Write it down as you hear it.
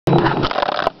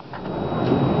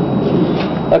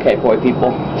Okay, boy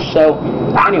people. So,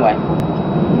 anyway,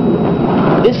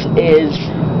 this is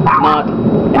not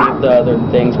any of the other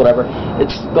things, whatever.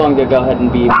 It's going to go ahead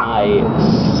and be my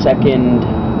second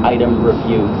item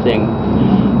review thing.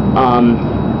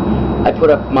 I put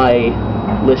up my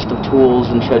list of tools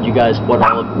and showed you guys what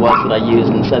all it was that I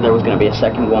used and said there was going to be a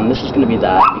second one. This is going to be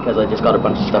that because I just got a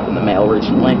bunch of stuff in the mail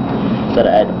recently that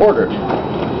I had ordered.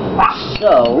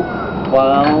 So,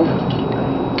 while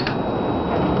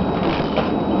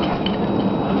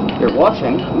you're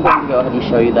watching, I'm going to go ahead and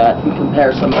show you that and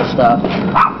compare some of the stuff.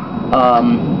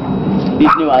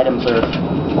 These new items are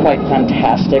quite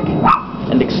fantastic,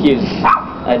 and excuse,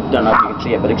 I don't know if you can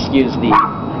see it, but excuse the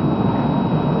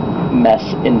mess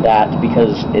in that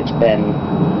because it's been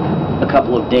a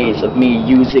couple of days of me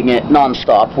using it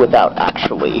non-stop without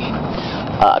actually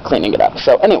cleaning it up.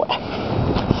 So anyway,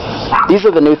 these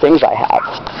are the new things I have.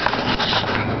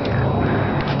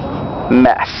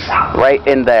 Mess right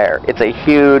in there. It's a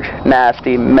huge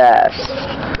nasty mess.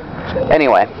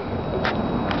 Anyway,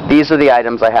 these are the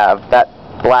items I have. That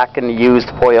black and used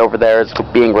Poi over there is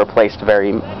being replaced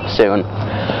very soon.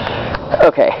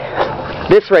 Okay,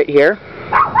 this right here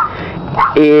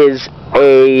is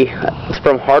it's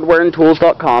from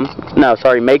hardwareandtools.com. No,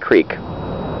 sorry, May Creek.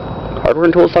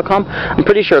 Hardwareandtools.com? I'm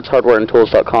pretty sure it's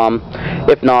hardwareandtools.com.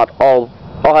 If not, I'll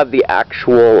have the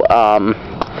actual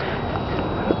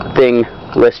thing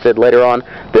listed later on.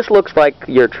 This looks like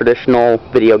your traditional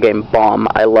video game bomb.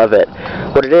 I love it.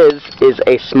 What it is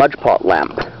a smudge pot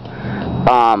lamp.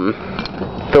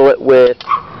 Fill it with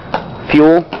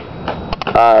fuel,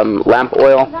 lamp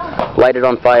oil, light it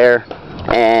on fire,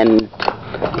 and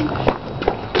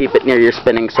keep it near your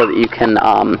spinning so that you can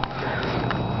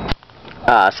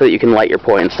light your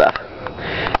Poi and stuff.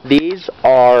 These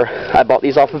are, I bought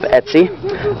these off of Etsy.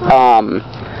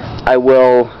 I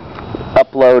will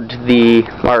upload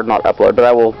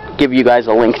I will give you guys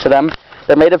a link to them.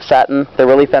 They're made of satin. They're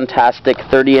really fantastic.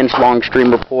 30-inch long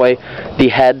streamer Poi. The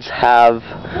heads have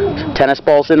tennis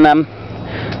balls in them.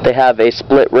 They have a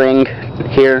split ring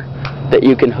here that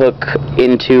you can hook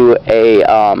into a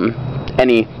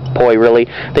any Poi really.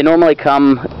 They normally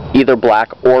come either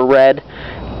black or red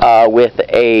with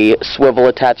a swivel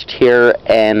attached here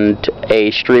and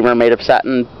a streamer made of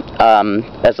satin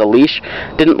as a leash.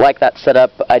 Didn't like that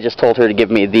setup. I just told her to give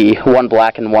me the one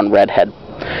black and one red head.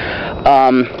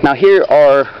 Now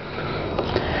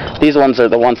these ones are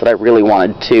the ones that I really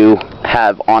wanted to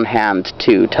have on hand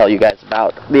to tell you guys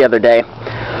about the other day.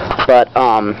 But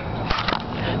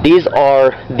these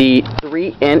are the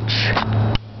 3-inch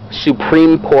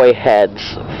Supreme Poi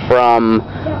heads from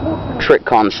Trick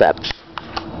Concepts.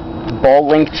 Ball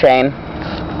link chain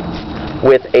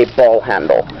with a ball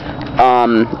handle.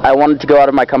 I wanted to go out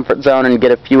of my comfort zone and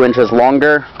get a few inches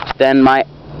longer than my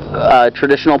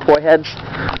traditional Poi heads.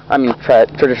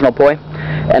 Traditional Poi.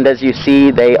 And as you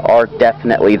see, they are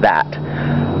definitely that.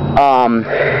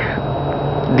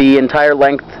 The entire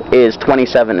length is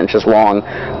 27 inches long.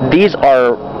 These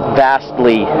are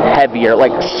vastly heavier,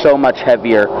 like so much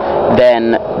heavier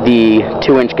than the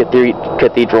 2-inch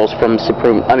cathedrals from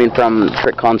from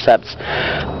Trick Concepts.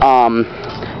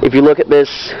 If you look at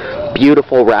this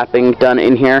beautiful wrapping done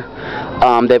in here,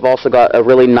 they've also got a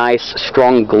really nice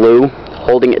strong glue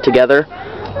holding it together.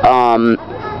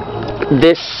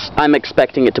 This, I'm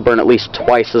expecting it to burn at least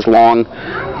twice as long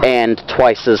and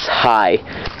twice as high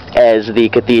as the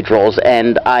cathedrals,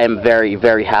 and I am very,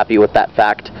 very happy with that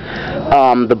fact.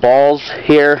 The balls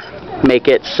here make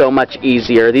it so much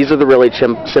easier. These are the really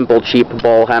simple, cheap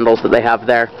ball handles that they have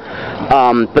there,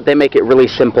 but they make it really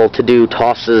simple to do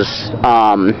tosses,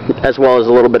 as well as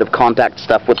a little bit of contact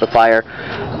stuff with the fire.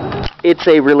 It's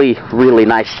a really, really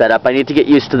nice setup. I need to get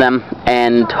used to them,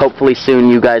 and hopefully soon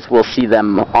you guys will see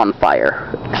them on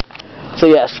fire. So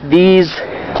yes, these...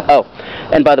 Oh,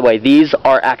 and by the way, these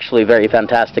are actually very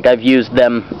fantastic. I've used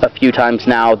them a few times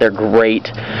now. They're great.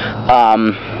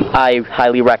 I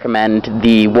highly recommend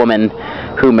the woman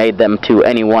who made them to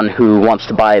anyone who wants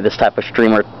to buy this type of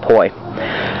streamer Poi,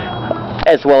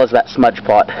 as well as that smudge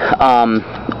pot.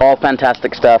 All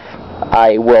fantastic stuff.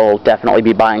 I will definitely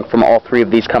be buying from all three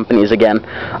of these companies again.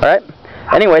 Alright?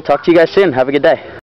 Anyway, talk to you guys soon. Have a good day.